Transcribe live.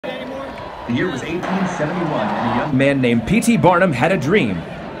The year was 1871, and a young man named P.T. Barnum had a dream.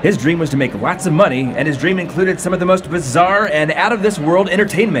 His dream was to make lots of money, and his dream included some of the most bizarre and out-of-this-world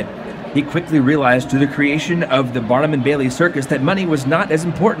entertainment. He quickly realized through the creation of the Barnum and Bailey Circus that money was not as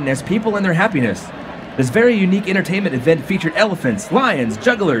important as people and their happiness. This very unique entertainment event featured elephants, lions,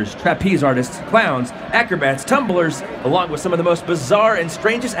 jugglers, trapeze artists, clowns, acrobats, tumblers, along with some of the most bizarre and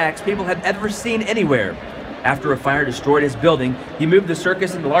strangest acts people had ever seen anywhere. After a fire destroyed his building, he moved the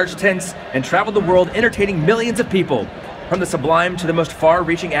circus into large tents and traveled the world entertaining millions of people. From the sublime to the most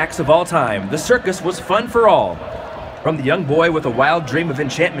far-reaching acts of all time, the circus was fun for all. From the young boy with a wild dream of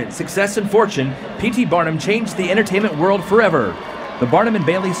enchantment, success, and fortune, P.T. Barnum changed the entertainment world forever. The Barnum and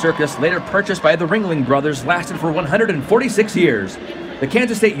Bailey Circus, later purchased by the Ringling Brothers, lasted for 146 years. The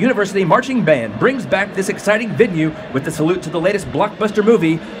Kansas State University Marching Band brings back this exciting venue with the salute to the latest blockbuster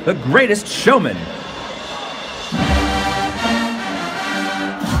movie, The Greatest Showman.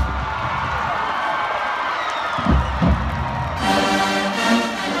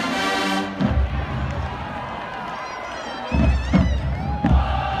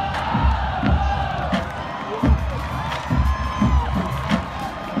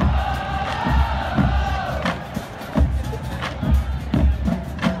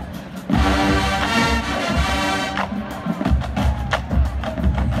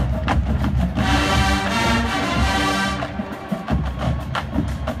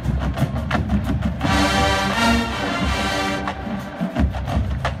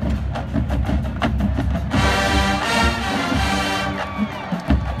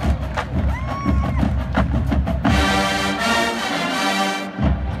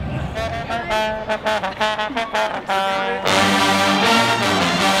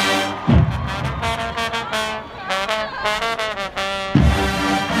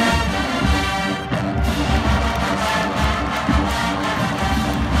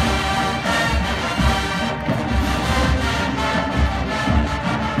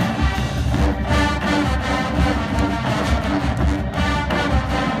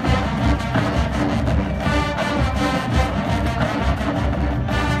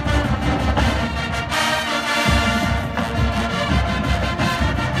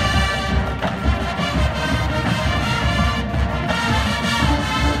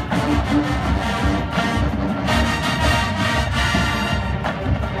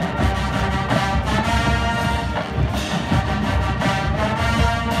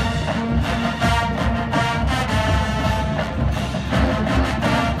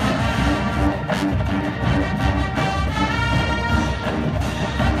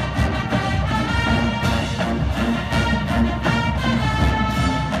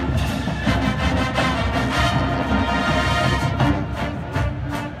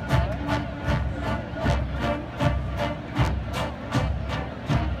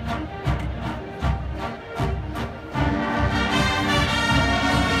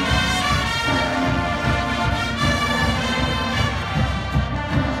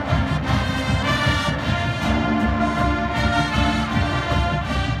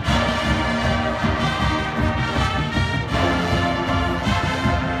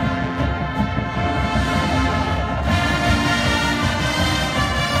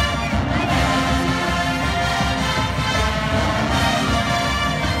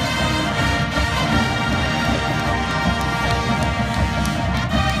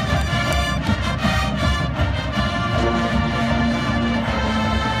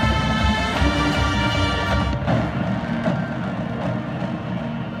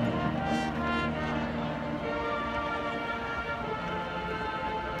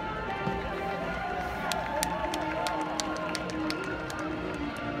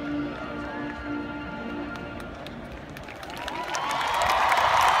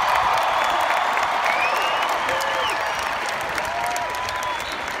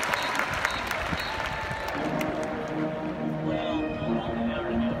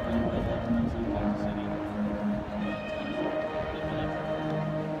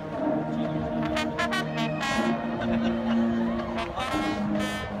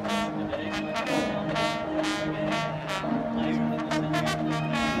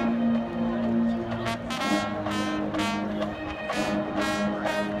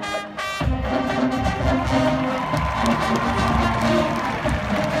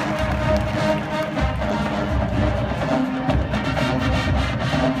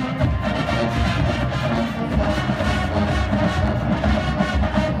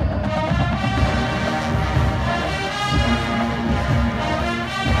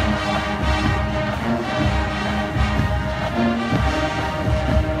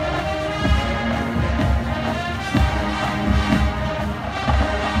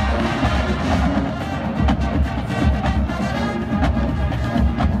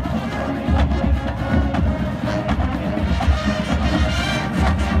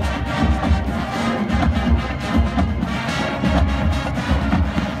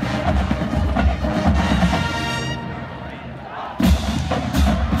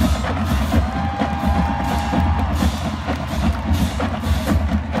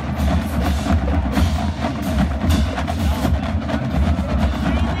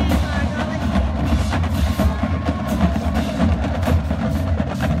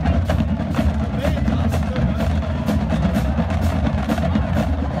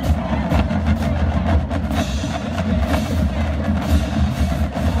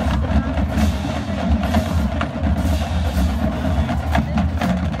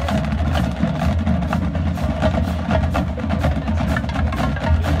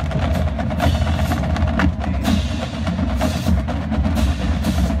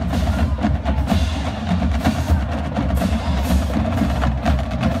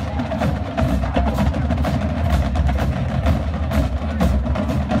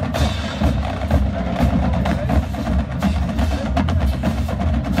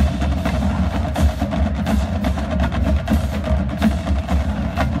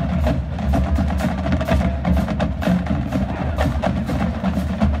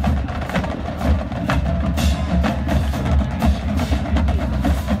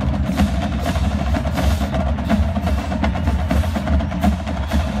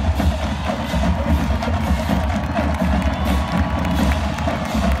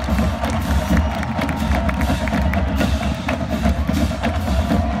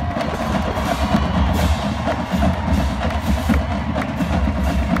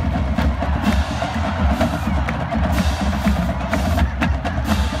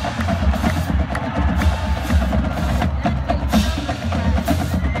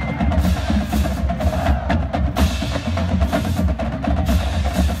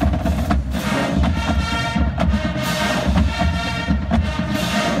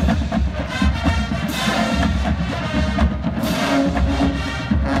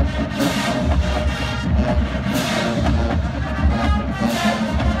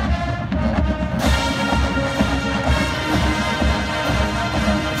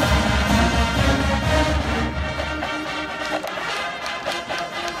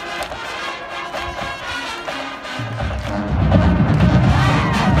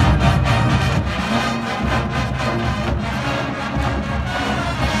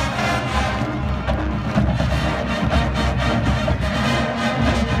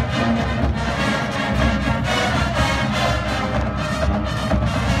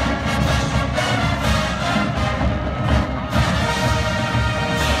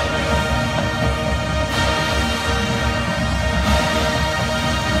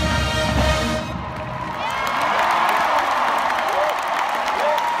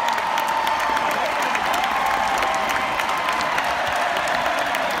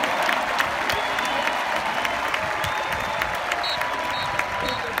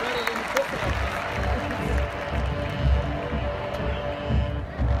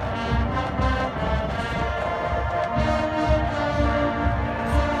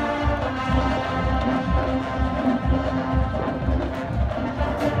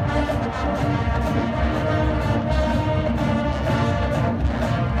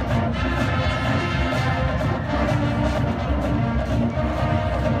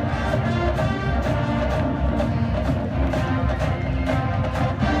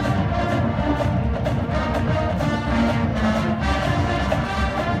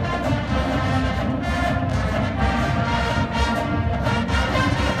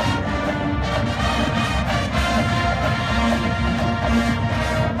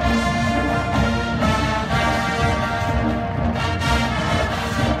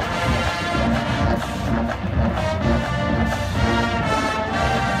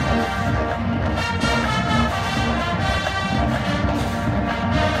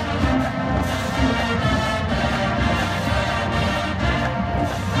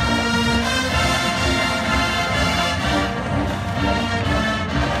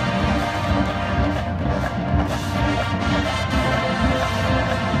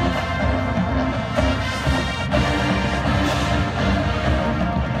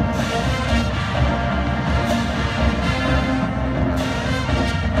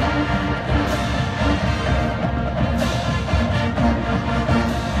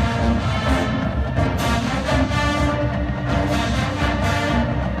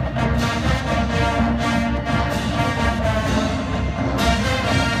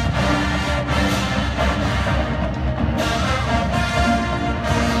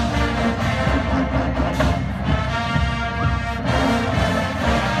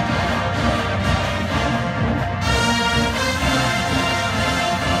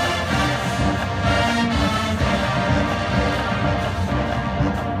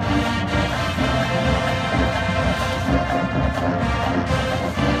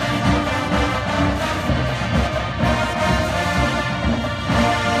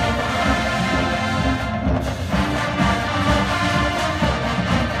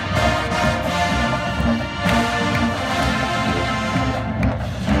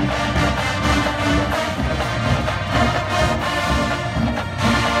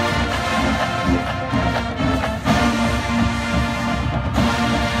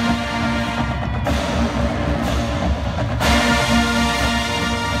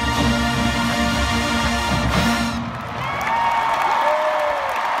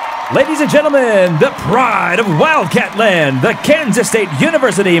 Ladies and gentlemen, the pride of Wildcat Land, the Kansas State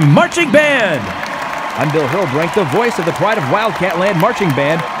University Marching Band. I'm Bill Hurlbrink, the voice of the pride of Wildcat Land Marching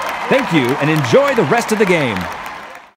Band. Thank you, and enjoy the rest of the game.